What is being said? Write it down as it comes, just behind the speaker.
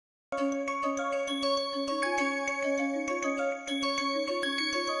So,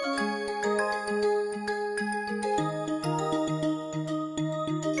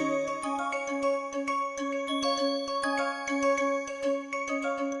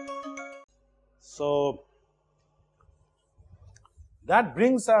 that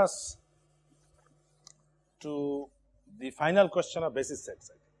brings us to the final question of basis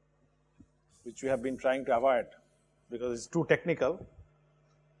sets, which we have been trying to avoid because it is too technical.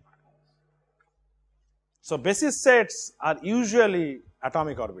 So, basis sets are usually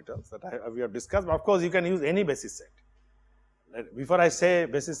atomic orbitals that we have discussed, but of course, you can use any basis set. Before I say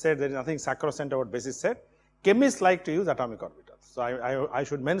basis set, there is nothing sacrosanct about basis set. Chemists like to use atomic orbitals. So, I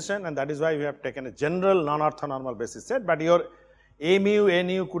should mention, and that is why we have taken a general non-orthonormal basis set, but your A mu, A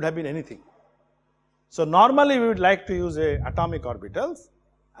nu could have been anything. So, normally we would like to use atomic orbitals,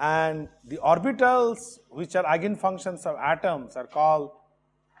 and the orbitals which are eigenfunctions of atoms are called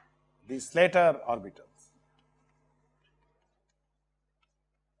the Slater orbitals.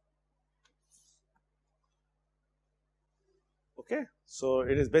 Okay. So,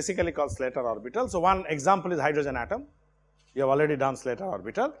 it is basically called Slater orbital. So, one example is hydrogen atom. You have already done Slater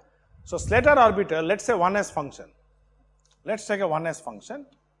orbital. So, Slater orbital, let us say 1s function. Let us take a 1s function,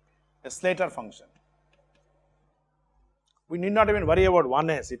 a Slater function. We need not even worry about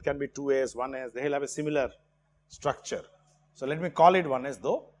 1s, it can be 2s, 1s, they will have a similar structure. So, let me call it 1s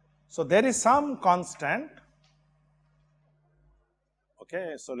though. So, there is some constant,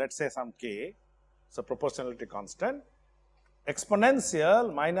 okay. So, let us say some k, so proportionality constant,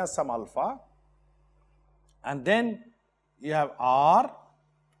 exponential minus some alpha, and then you have r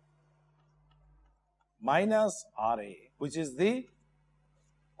minus Ra, which is the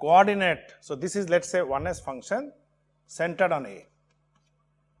coordinate. So, this is let us say 1s function centered on A.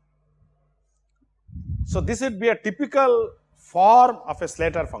 So, this would be a typical form of a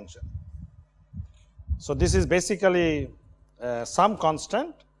Slater function. So, this is basically some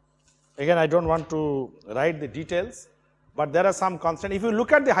constant. Again, I do not want to write the details, but there are some constant. If you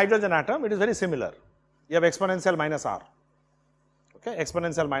look at the hydrogen atom, it is very similar. You have exponential minus r, okay,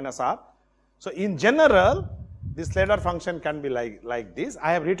 exponential minus r. So, in general, this Slater function can be like this.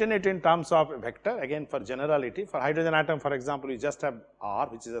 I have written it in terms of a vector, again for generality. For hydrogen atom, for example, you just have r,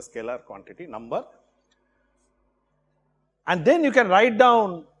 which is a scalar quantity, number. And then you can write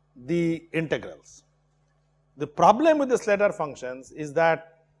down the integrals. The problem with the Slater functions is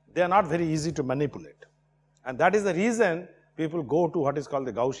that they are not very easy to manipulate. And that is the reason people go to what is called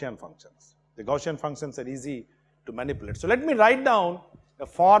the Gaussian functions. The Gaussian functions are easy to manipulate. So, let me write down a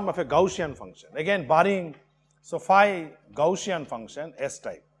form of a Gaussian function, again barring, so phi Gaussian function S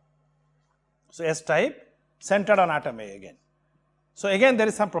type. So, S type centered on atom A again. So, again there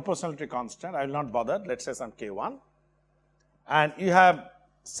is some proportionality constant, I will not bother, let us say some k1, and you have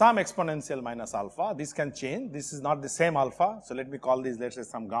some exponential minus alpha, this can change, this is not the same alpha. So, let me call this let us say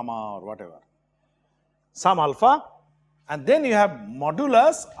some gamma or whatever, some alpha, and then you have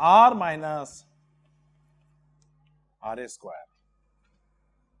modulus r minus Ra square.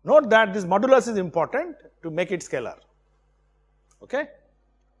 Note that this modulus is important to make it scalar, okay.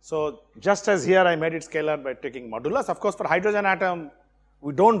 So, just as here I made it scalar by taking modulus. Of course, for hydrogen atom,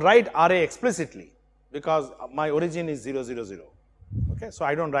 we do not write Ra explicitly because my origin is 0, 0, 0, okay. So,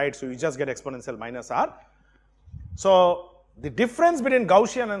 I do not write, so you just get exponential minus r. So, the difference between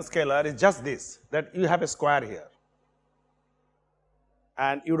Gaussian and scalar is just this, that you have a square here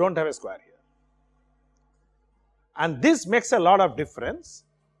and you do not have a square here, and this makes a lot of difference.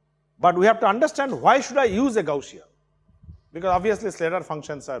 But we have to understand why should I use a Gaussian, because obviously Slater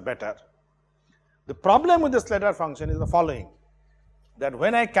functions are better. The problem with the Slater function is the following, that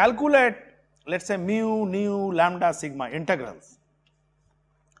when I calculate let us say mu, nu, lambda, sigma integrals.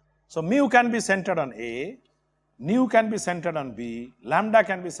 So, mu can be centered on A, nu can be centered on B, lambda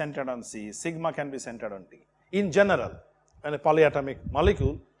can be centered on C, sigma can be centered on D in general in a polyatomic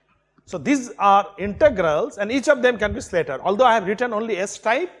molecule. So, these are integrals and each of them can be Slater. Although I have written only S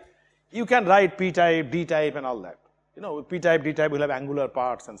type, you can write P type, D type and all that. You know, P type, D type will have angular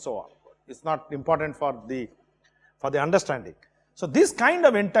parts and so on. It is not important for the understanding. So, this kind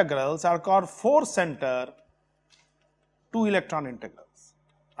of integrals are called 4-center 2-electron integrals.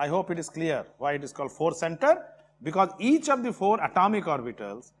 I hope it is clear why it is called 4-center, because each of the 4 atomic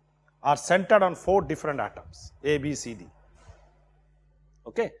orbitals are centered on 4 different atoms A, B, C, D.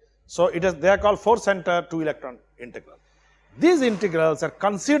 Okay. So, they are called 4-center 2-electron integrals. These integrals are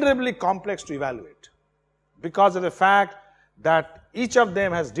considerably complex to evaluate because of the fact that each of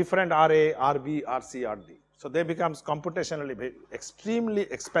them has different Ra, Rb, Rc, Rd. So, they becomes computationally extremely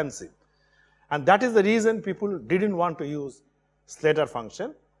expensive, and that is the reason people did not want to use Slater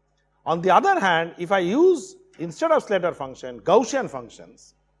function. On the other hand, if I use, instead of Slater function, Gaussian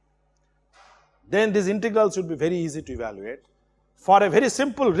functions, then these integrals should be very easy to evaluate for a very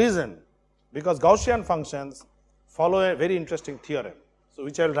simple reason, because Gaussian functions follow a very interesting theorem. So,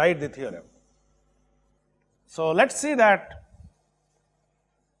 which I will write the theorem. So, let us see that,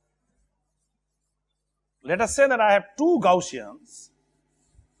 let us say that I have two Gaussians.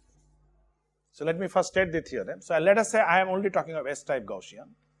 So, let me first state the theorem. So, let us say I am only talking of S-type Gaussian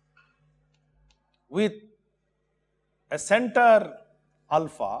with a center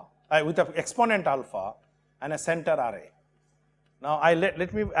alpha, with an exponent alpha and a center array. Now,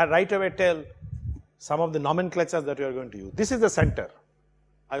 let me right away tell some of the nomenclatures that we are going to use. This is the center.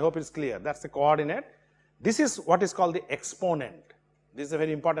 I hope it's clear. That's the coordinate. This is what is called the exponent. This is a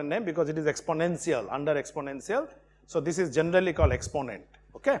very important name because it is exponential, under exponential. So, this is generally called exponent.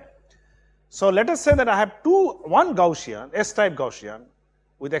 Okay. So, let us say that I have one Gaussian, S-type Gaussian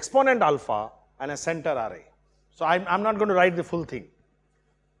with exponent alpha and a center array. So, I'm not going to write the full thing.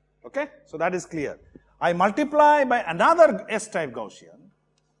 Okay. So, that is clear. I multiply by another S-type Gaussian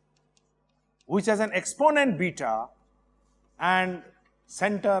which has an exponent beta and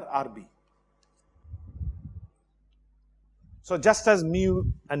center RB. So, just as mu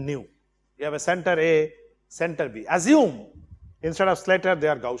and nu, you have a center A, center B. Assume instead of Slater they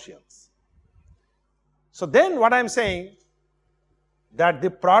are Gaussians. So, then what I am saying that the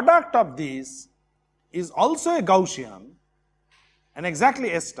product of these is also a Gaussian and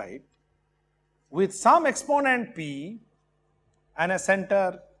exactly S-type with some exponent P and a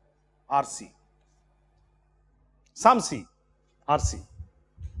center RC, some C, RC.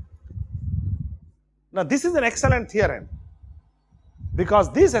 Now, this is an excellent theorem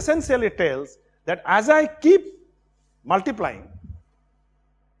because this essentially tells that as I keep multiplying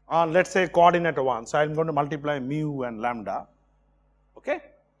on, let us say, coordinate 1, so I am going to multiply mu and lambda, okay.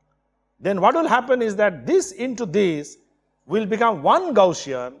 Then what will happen is that this into this will become one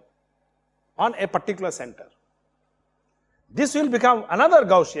Gaussian on a particular center. This will become another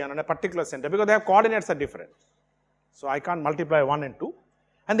Gaussian on a particular center because their coordinates are different. So, I can't multiply 1 and 2,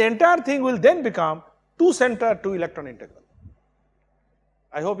 and the entire thing will then become 2 center 2 electron integral.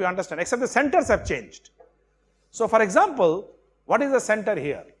 I hope you understand, except the centers have changed. So, for example, what is the center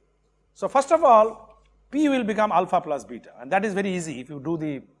here? So, first of all, P will become alpha plus beta, and that is very easy. If you do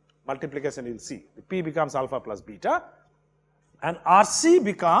the multiplication, you will see the P becomes alpha plus beta, and RC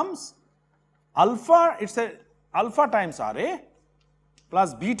becomes alpha, it is a alpha times RA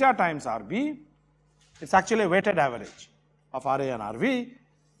plus beta times RB. It is actually a weighted average of RA and RB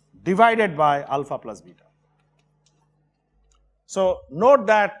divided by alpha plus beta. So, note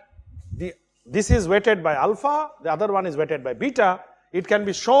that this is weighted by alpha, the other one is weighted by beta. It can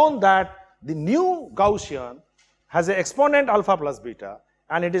be shown that the new Gaussian has an exponent alpha plus beta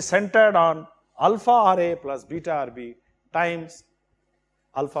and it is centered on alpha RA plus beta RB times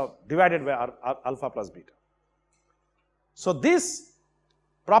alpha divided by alpha plus beta. So, this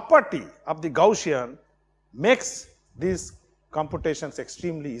property of the Gaussian makes these computations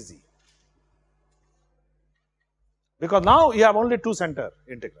extremely easy, because now you have only 2 center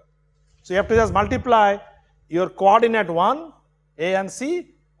integral. So, you have to just multiply your coordinate 1 A and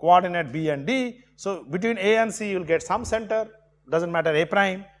C, coordinate B and D. So, between A and C you will get some center, does not matter A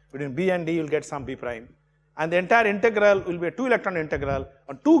prime, between B and D you will get some B prime, and the entire integral will be a 2 electron integral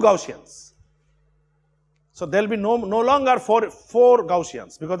on 2 Gaussians. So, there will be no longer 4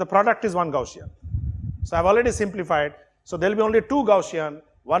 Gaussians because the product is 1 Gaussian. So, I have already simplified. So, there will be only 2 Gaussian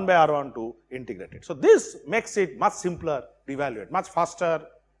 1 by R12 integrated. So, this makes it much simpler to evaluate, much faster,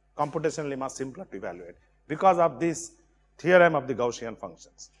 computationally much simpler to evaluate because of this theorem of the Gaussian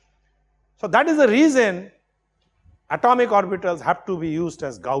functions. So, that is the reason atomic orbitals have to be used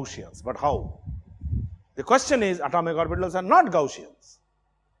as Gaussians, but how? The question is, atomic orbitals are not Gaussians.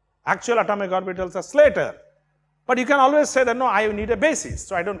 Actual atomic orbitals are Slater, but you can always say that no, I need a basis,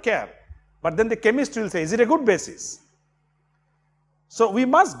 so I do not care. But then the chemist will say, is it a good basis? So, we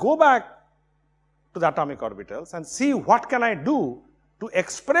must go back to the atomic orbitals and see what can I do to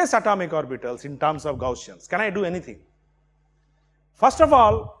express atomic orbitals in terms of Gaussians. Can I do anything? First of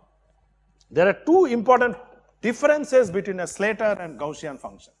all, there are 2 important differences between a Slater and Gaussian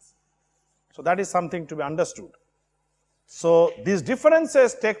functions. So, that is something to be understood. So, these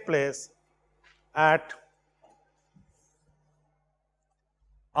differences take place at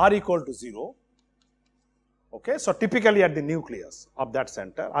r equal to 0. Okay. So, typically at the nucleus of that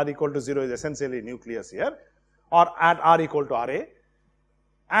center, r equal to 0 is essentially nucleus here, or at r equal to Ra,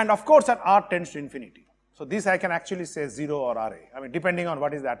 and of course, at r tends to infinity. So, this I can actually say 0 or Ra, I mean depending on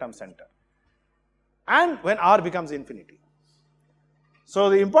what is the atom center, and when r becomes infinity. So,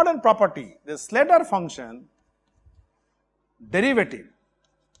 the important property, the Slater function derivative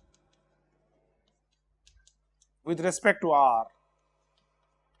with respect to R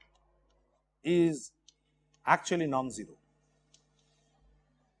is actually non-zero.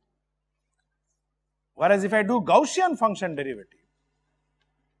 Whereas, if I do Gaussian function derivative,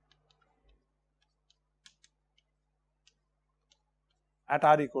 at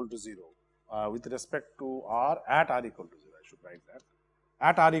R equal to 0, with respect to R at R equal to 0, I should write that,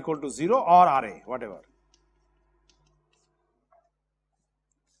 at R equal to 0 or RA, whatever.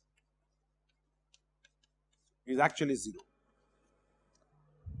 Is actually 0.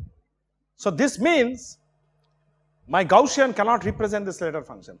 So, this means my Gaussian cannot represent the Slater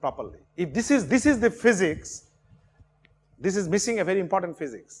function properly. If this is the physics, this is missing a very important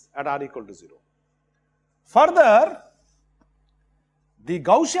physics at R equal to 0. Further, the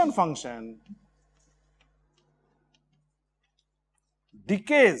Gaussian function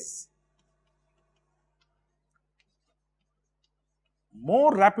decays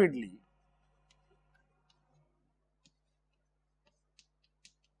more rapidly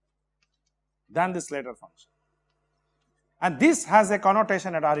than the Slater function. And this has a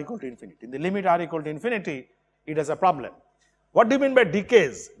connotation at R equal to infinity. In the limit R equal to infinity, it has a problem. What do you mean by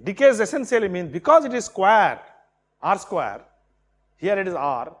decays? Decays essentially means because it is square, R square, here it is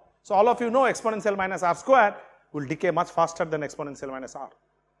R. So, all of you know exponential minus R square will decay much faster than exponential minus R.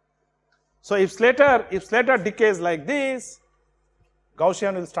 So, if Slater decays like this,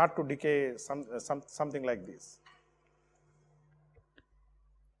 Gaussian will start to decay something like this.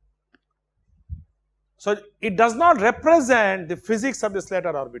 So, it does not represent the physics of the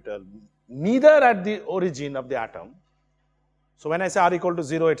Slater orbital, neither at the origin of the atom. So, when I say R equal to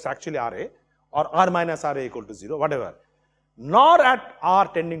 0, it is actually RA, or R minus RA equal to 0, whatever, nor at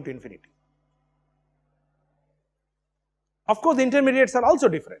R tending to infinity. Of course, the intermediates are also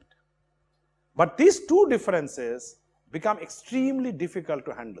different, but these two differences become extremely difficult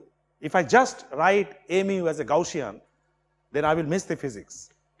to handle. If I just write A mu as a Gaussian, then I will miss the physics.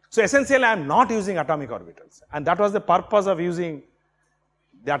 So, essentially I am not using atomic orbitals, and that was the purpose of using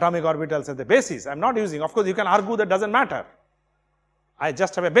the atomic orbitals as the basis. I am not using, of course, you can argue that does not matter, I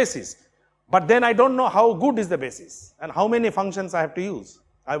just have a basis, but then I do not know how good is the basis and how many functions I have to use.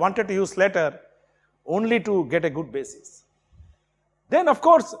 I wanted to use Slater only to get a good basis. Then of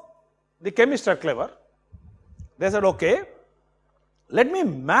course, the chemists are clever. They said, okay, let me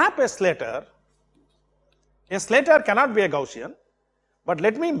map a Slater. A Slater cannot be a Gaussian, but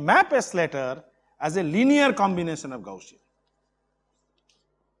let me map a Slater as a linear combination of Gaussian.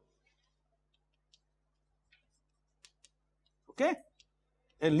 Okay?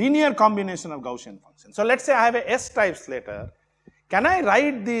 A linear combination of Gaussian functions. So, let us say I have a S-type Slater. Can I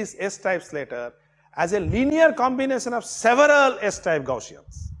write this S-type Slater as a linear combination of several S-type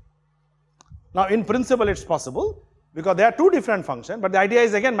Gaussians? Now, in principle it is possible because there are two different functions, but the idea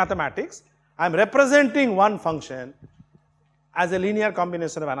is again mathematics. I am representing one function as a linear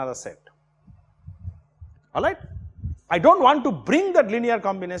combination of another set. Alright? I do not want to bring that linear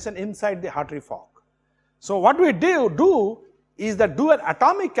combination inside the Hartree fog. So, what we do is that do an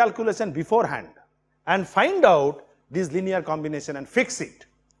atomic calculation beforehand and find out this linear combination and fix it.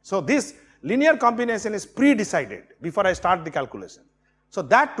 So, this linear combination is pre-decided before I start the calculation. So,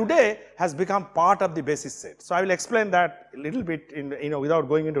 that today has become part of the basis set. So, I will explain that a little bit without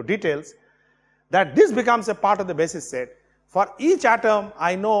going into details, that this becomes a part of the basis set. For each atom,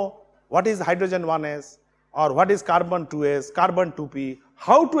 I know what is hydrogen 1s or what is carbon 2s, carbon 2p,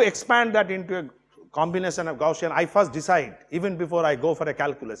 how to expand that into a combination of Gaussian. I first decide even before I go for a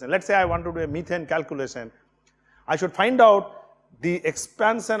calculation. Let us say I want to do a methane calculation, I should find out the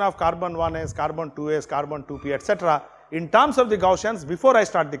expansion of carbon 1s, carbon 2s, carbon 2p, etc. in terms of the Gaussians before I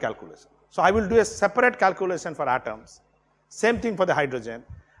start the calculation. So, I will do a separate calculation for atoms, same thing for the hydrogen,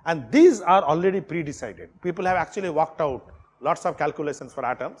 and these are already pre-decided. People have actually worked out lots of calculations for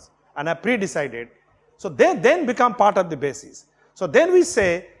atoms and have pre-decided. So, they then become part of the basis. So, then we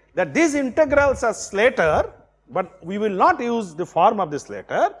say that these integrals are Slater, but we will not use the form of the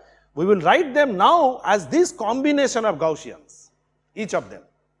Slater. We will write them now as this combination of Gaussians, each of them.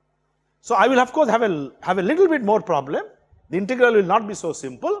 So, I will of course have a little bit more problem. The integral will not be so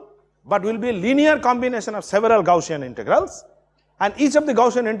simple, but will be a linear combination of several Gaussian integrals, and each of the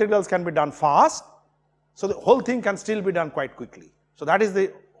Gaussian integrals can be done fast. So, the whole thing can still be done quite quickly. So, that is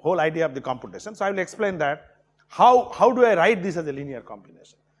the whole idea of the computation. So, I will explain that how do I write this as a linear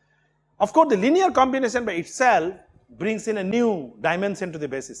combination. Of course, the linear combination by itself brings in a new dimension to the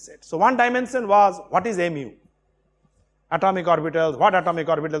basis set. So, one dimension was what is A mu, atomic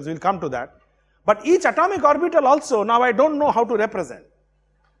orbitals, we will come to that. But each atomic orbital also now I do not know how to represent.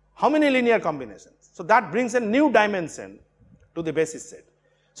 How many linear combinations? So that brings a new dimension to the basis set.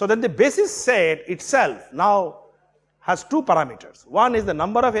 So then the basis set itself now has two parameters. One is the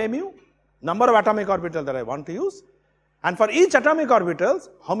number of mu, number of atomic orbitals that I want to use, and for each atomic orbitals,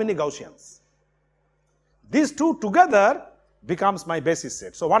 how many Gaussians. These two together becomes my basis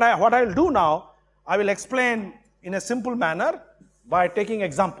set. So what I will do now, I will explain in a simple manner by taking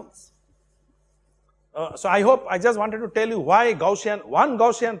examples. So I just wanted to tell you why one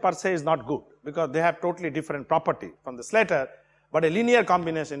Gaussian per se is not good, because they have totally different property from the Slater, but a linear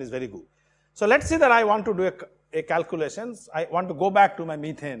combination is very good. So let's say that I want to do a calculations. I want to go back to my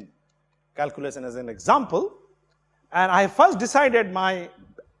methane calculation as an example, and I first decided my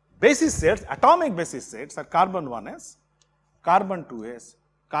basis sets, atomic basis sets are carbon 1s, carbon 2s,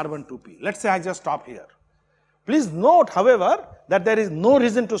 carbon 2p. Let's say I just stop here. Please note, however, that there is no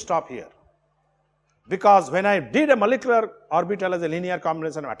reason to stop here, because when I did a molecular orbital as a linear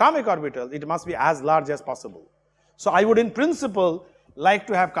combination of atomic orbitals, it must be as large as possible. So I would in principle like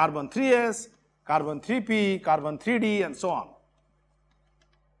to have carbon 3s, carbon 3p, carbon 3d and so on.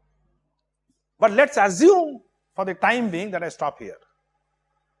 But let's assume for the time being that I stop here.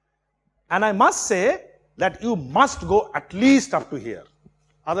 And I must say that you must go at least up to here.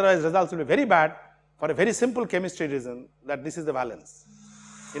 Otherwise results will be very bad for a very simple chemistry reason, that this is the valence.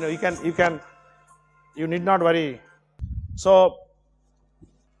 You need not worry. So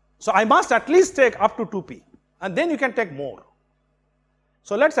I must at least take up to 2p, and then you can take more.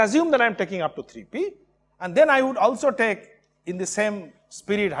 So let's assume that I am taking up to 3p, and then I would also take in the same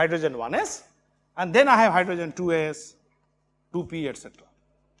spirit hydrogen 1s, and then I have hydrogen 2s, 2p, etc.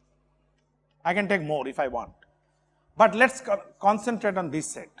 I can take more if I want. But let's concentrate on this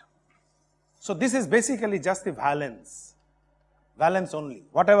set. So this is basically just the valence only,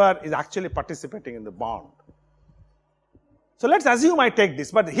 whatever is actually participating in the bond. So let's assume I take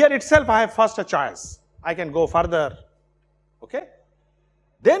this, but here itself I have first a choice. I can go further, okay?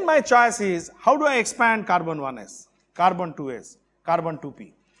 Then my choice is, how do I expand carbon 1s, carbon 2s, carbon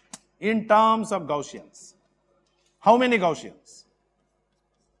 2p in terms of Gaussians? How many Gaussians?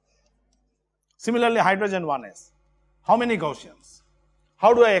 Similarly, hydrogen 1s, how many Gaussians?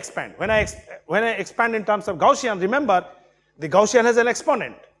 How do I expand? When I expand in terms of Gaussian, remember, the Gaussian has an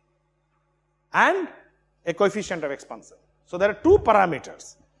exponent and a coefficient of expansion. So there are two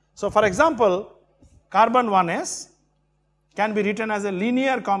parameters. So for example, carbon 1s can be written as a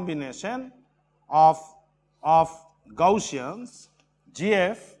linear combination of Gaussians,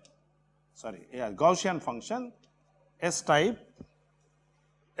 Gaussian function S type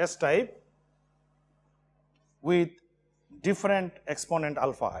with different exponent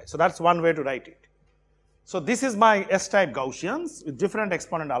alpha I. So that's one way to write it. So this is my S-type Gaussians with different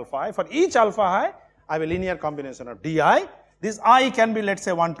exponent alpha I. For each alpha I have a linear combination of di. This I can be, let's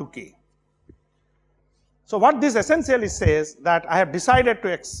say, 1 to k. So what this essentially says, that I have decided to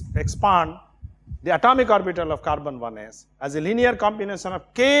expand the atomic orbital of carbon 1s as a linear combination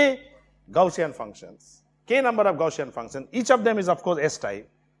of k Gaussian functions, k number of Gaussian functions. Each of them is of course S-type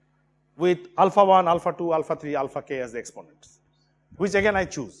with alpha 1, alpha 2, alpha 3, alpha k as the exponents, which again I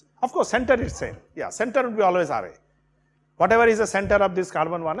choose. Of course, center is same. Yeah, center will be always Ra. Whatever is the center of this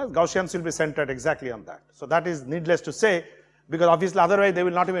carbon 1s, Gaussians will be centered exactly on that. So that is needless to say, because obviously otherwise they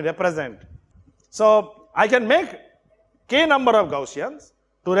will not even represent. So I can make k number of Gaussians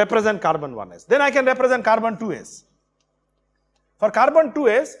to represent carbon 1s. Then I can represent carbon 2s. For carbon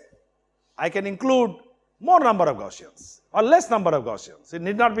 2s, I can include more number of Gaussians or less number of Gaussians. It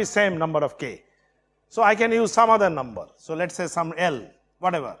need not be same number of k. So I can use some other number. So let's say some L,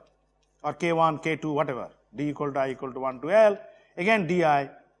 whatever, or k1, k2, whatever, d equal to I equal to 1 to L, again di,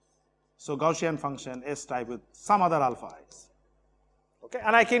 so Gaussian function S type with some other alpha i's, okay,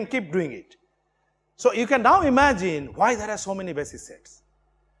 and I can keep doing it. So you can now imagine why there are so many basis sets,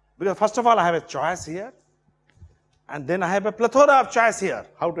 because first of all I have a choice here, and then I have a plethora of choice here,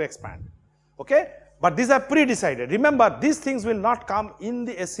 how to expand, okay, but these are pre-decided. Remember, these things will not come in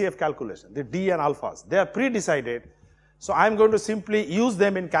the SCF calculation, the d and alphas, they are pre-decided. So I am going to simply use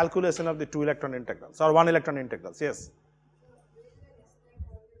them in calculation of the 2 electron integrals or 1 electron integrals. Yes.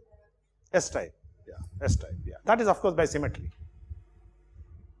 S type. Yeah. S type. Yeah. That is of course by symmetry.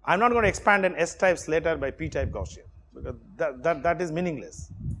 I am not going to expand an S type Slater by P type Gaussian, because that is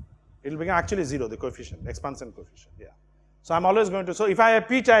meaningless. It will become actually 0, the coefficient, expansion coefficient. Yeah. So I am always going to. So if I have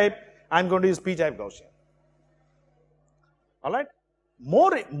P type, I am going to use P type Gaussian. All right.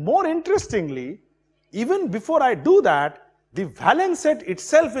 More interestingly, even before I do that, the valence set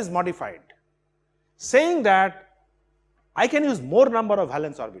itself is modified, saying that I can use more number of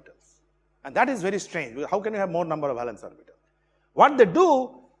valence orbitals, and that is very strange. How can you have more number of valence orbitals? What they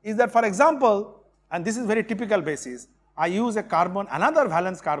do, is that, for example, and this is very typical basis, I use a carbon, another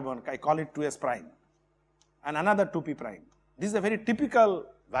valence carbon, I call it 2s prime, and another 2p prime. This is a very typical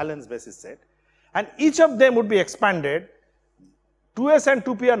valence basis set, and each of them would be expanded. 2s and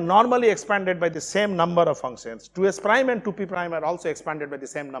 2p are normally expanded by the same number of functions. 2s prime and 2p prime are also expanded by the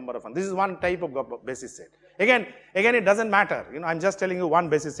same number of functions. This is one type of basis set. Again, it doesn't matter. You know, I'm just telling you one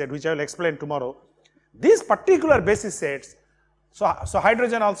basis set, which I will explain tomorrow. These particular basis sets, so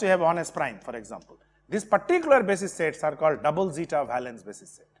hydrogen also have 1s prime, for example. These particular basis sets are called double zeta valence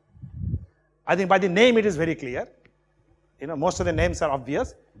basis set. I think by the name it is very clear. You know, most of the names are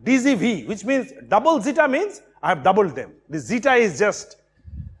obvious. DZV, which means double zeta means I have doubled them. The zeta is just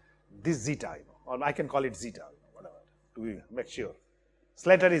this zeta, you know, or I can call it zeta, whatever, to make sure.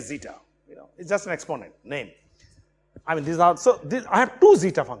 Slater is zeta, you know, it's just an exponent, name. I mean, these are, so I have two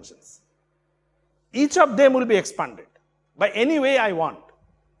zeta functions. Each of them will be expanded by any way I want.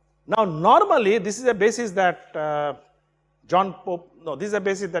 Now, normally, this is a basis that John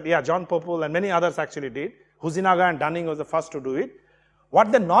Pople and many others actually did. Husinaga and Dunning was the first to do it.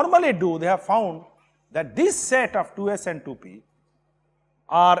 What they normally do, they have found that this set of 2s and 2p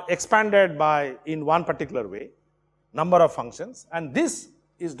are expanded by in one particular way, number of functions, and this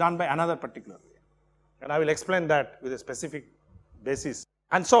is done by another particular way. And I will explain that with a specific basis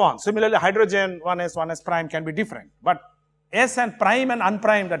and so on. Similarly, hydrogen 1s prime can be different, but s and prime and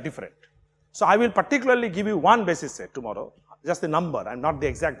unprimed are different. So I will particularly give you one basis set tomorrow, just the number and not the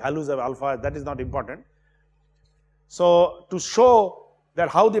exact values of alpha, that is not important. So to show that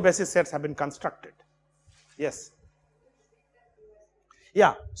how the basis sets have been constructed. Yes.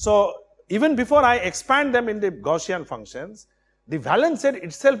 Yeah. So even before I expand them in the Gaussian functions, the valence set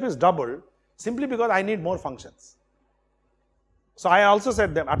itself is doubled simply because I need more functions. So I also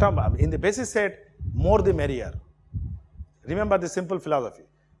said that in the basis set, more the merrier. Remember the simple philosophy.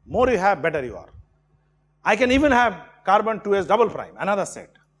 More you have, better you are. I can even have carbon 2s double prime, another set.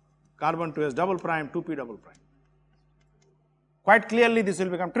 Carbon 2s double prime, 2p double prime. Quite clearly, this will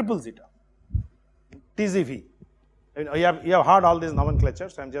become triple zeta, TZV. You have heard all these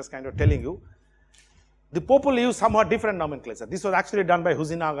nomenclatures, so I am just kind of telling you. The Pople used somewhat different nomenclature. This was actually done by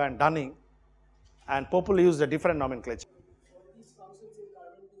Husinaga and Dunning, and Pople used a different nomenclature. For these functions in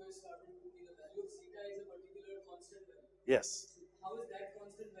carbon 2s, carbon 2p, the value of zeta is a particular constant value. Yes. How is that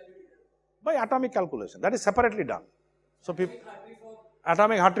constant value determined? By atomic calculation. That is separately done. So people,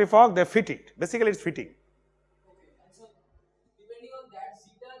 atomic Hartree-Fock, they fit it. Basically, it's fitting.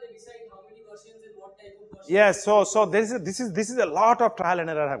 Yes, so this is a lot of trial and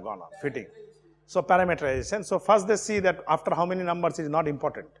error have gone on, fitting. So parameterization. So first they see that after how many numbers is not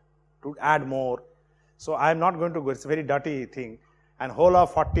important to add more. So I am not going to go, it's a very dirty thing. And whole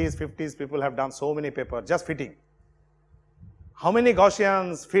of 40s, 50s people have done so many papers, just fitting. How many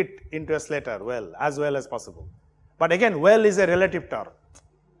Gaussians fit into a Slater? Well as possible. But again, well is a relative term.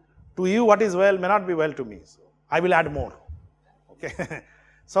 To you, what is well may not be well to me. So I will add more. Okay.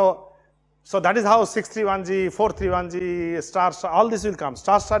 So that is how 631G, 431G, star, all this will come.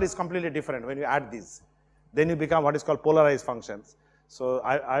 Star is completely different when you add these. Then you become what is called polarized functions. So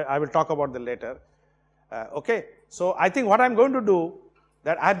I will talk about that later. Okay. So I think what I am going to do,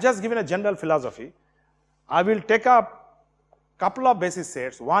 that I have just given a general philosophy. I will take up couple of basis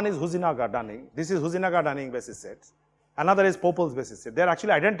sets. One is Husinaga-Dunning. This is Husinaga-Dunning basis sets. Another is Pople's basis set. They are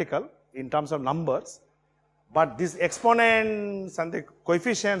actually identical in terms of numbers. But these exponents and the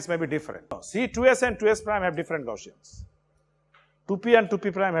coefficients may be different. See, 2s and 2s prime have different Gaussians. 2p and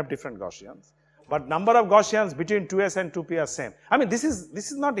 2p prime have different Gaussians. But number of Gaussians between 2s and 2p are same. I mean, this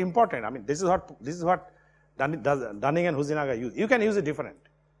is not important. I mean, this is what Dunning and Husinaga use. You can use it different.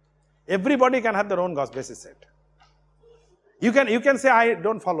 Everybody can have their own Gauss basis set. You can say I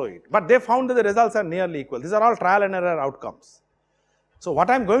don't follow it, but they found that the results are nearly equal. These are all trial and error outcomes. So what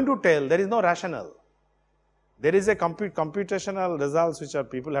I am going to tell, there is no rationale. There is a computational results which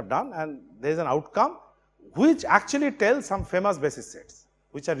people have done, and there is an outcome which actually tells some famous basis sets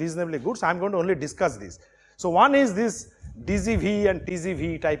which are reasonably good. So I am going to only discuss this. So one is this DZV and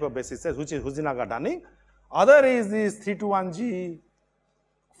TZV type of basis sets, which is Husinaga-Dunning. Other is this 321G,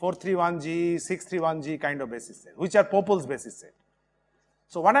 431G, 631G kind of basis set, which are Pople's basis set.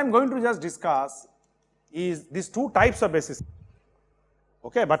 So what I am going to just discuss is these two types of basis.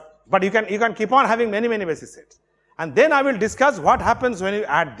 Okay, but you can keep on having many basis sets, and then I will discuss what happens when you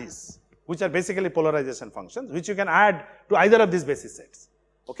add these, which are basically polarization functions, which you can add to either of these basis sets.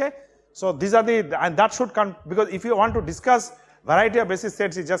 Okay, so these are and that should come, because if you want to discuss variety of basis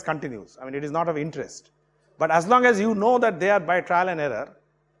sets, it just continues. I mean, it is not of interest. But as long as you know that they are by trial and error,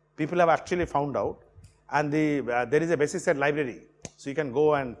 people have actually found out, and there is a basis set library So you can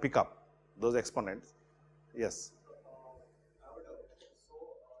go and pick up those exponents. Yes.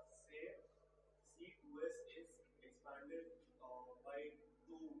 Say C2S is expanded by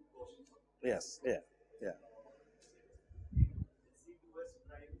 2 Gaussian functions. Yes. Yeah. Yeah. C2S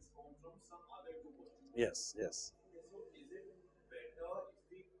prime is formed from some other 2 Gaussian. Yes. Yes. So is it better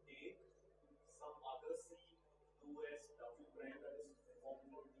if we take some other C2S W prime that is formed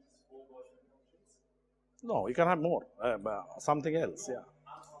from these 4 Gaussian functions? No, you can have more. Something else. Yeah.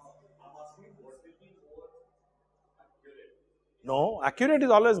 I'm asking what will be more accurate? No, accurate is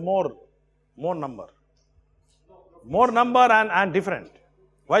always more number. More number and different.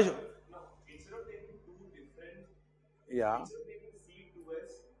 Why should? No, instead of taking 2 different, Yeah. instead of taking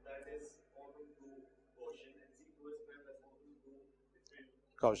C2S that is formed from 2 Gaussian and C2S prime that's formed from 2 different.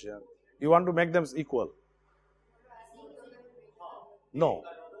 Gaussian. You want to make them equal? No.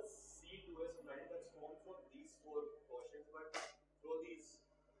 Another C2S prime that's formed from these 4 Gaussians but throw these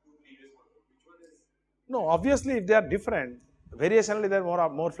 2 previous ones. Which one is? No, obviously if they are different, variationally they are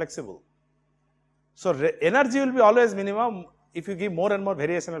more flexible. So energy will be always minimum if you give more and more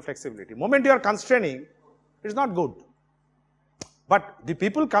variational flexibility. Moment you are constraining, it is not good. But the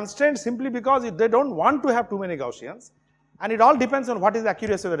people constrain simply because they don't want to have too many Gaussians, and it all depends on what is the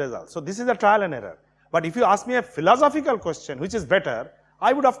accuracy of the result. So this is a trial and error. But if you ask me a philosophical question, which is better,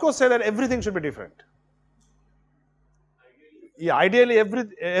 I would of course say that everything should be different. Yeah, ideally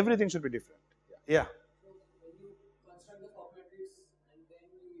everything should be different. Yeah. So when you construct the Fock matrix and then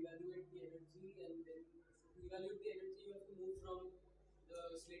you evaluate the energy, and then to evaluate the energy you have to move from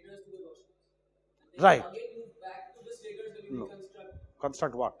the Slaters to the Gaussians. And then Right. again move back to the Slaters when you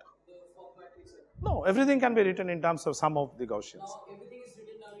Construct what? the Fock matrix. No, everything can be written in terms of sum of the Gaussians. Now everything is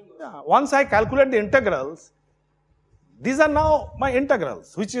written down in Gaussian. Yeah, once I calculate the integrals, these are now my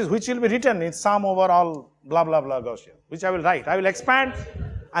integrals, which will be written in sum over all blah blah blah Gaussian, which I will write. I will expand,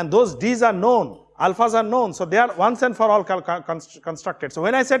 and those d's are known, alphas are known, so they are once and for all constructed. So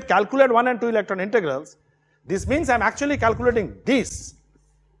when I said calculate 1 and 2 electron integrals, this means I am actually calculating this.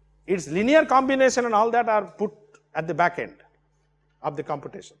 Its linear combination and all that are put at the back end of the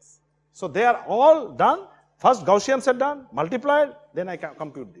computations. So they are all done. First Gaussians are done, multiplied, then I can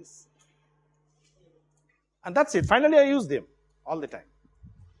compute this. And that's it. Finally, I use them all the time.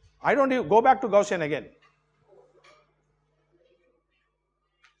 I don't go back to Gaussian again.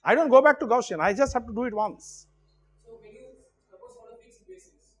 I don't go back to Gaussian. I just have to do it once. So when you suppose on a fixed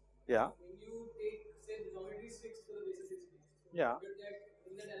basis, Yeah. when you take, say, the geometry is fixed for the basis is fixed. Yeah. You get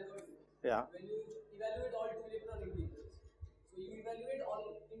in that algorithm. Yeah. When you evaluate all 2 electron integrals, so you evaluate all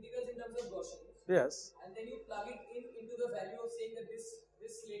integrals in terms of Gaussian, Yes. and then you plug it into the value of saying that this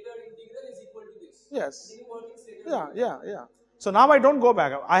Slater integral is equal to this. Yes. Then you work in Slater. Yeah. So now I don't go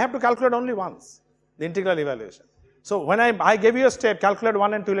back. I have to calculate only once the integral evaluation. So when I gave you a step, calculate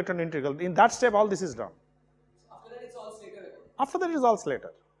 1 and 2 electron integral. In that step, all this is done. After that, it's all Slater again. After that, it is all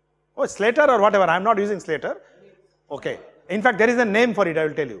Slater. Oh, Slater or whatever. I am not using Slater. Okay. In fact, there is a name for it. I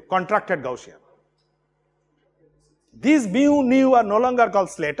will tell you. Contracted Gaussian. These mu are no longer called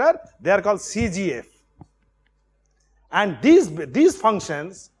Slater. They are called CGF. And these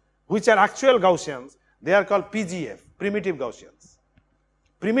functions, which are actual Gaussians, they are called PGF, primitive Gaussians.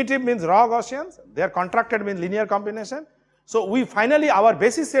 Primitive means raw Gaussians. They are contracted means linear combination. So we finally, our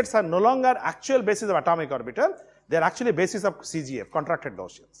basis sets are no longer actual basis of atomic orbital. They are actually basis of CGF, contracted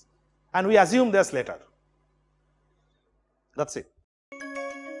Gaussians. And we assume they are Slater. That's it.